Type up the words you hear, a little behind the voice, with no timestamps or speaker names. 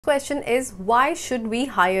Question is, why should we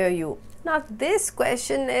hire you? Now this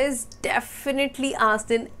question is definitely asked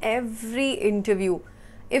in every interview.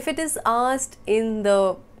 If it is asked in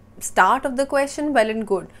the start of the question, well and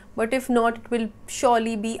good, but if not, it will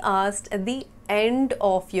surely be asked at the end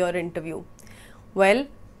of your interview. Well,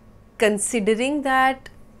 considering that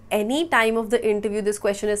any time of the interview this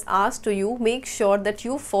question is asked to you, make sure that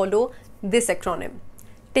you follow this acronym.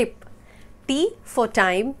 Tip: T for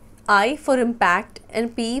time, I for impact,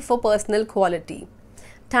 and P for personal quality.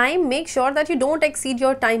 Time, make sure that you don't exceed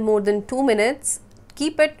your time more than 2 minutes.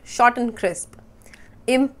 Keep it short and crisp.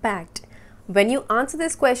 Impact, when you answer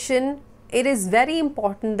this question, it is very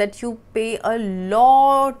important that you pay a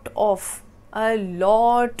lot of,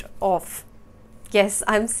 yes,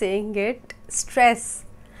 I'm saying it, stress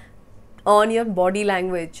on your body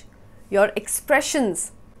language, your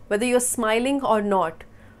expressions, whether you're smiling or not.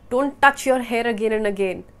 Don't touch your hair again and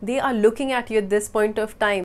again. They are looking at you at this point of time.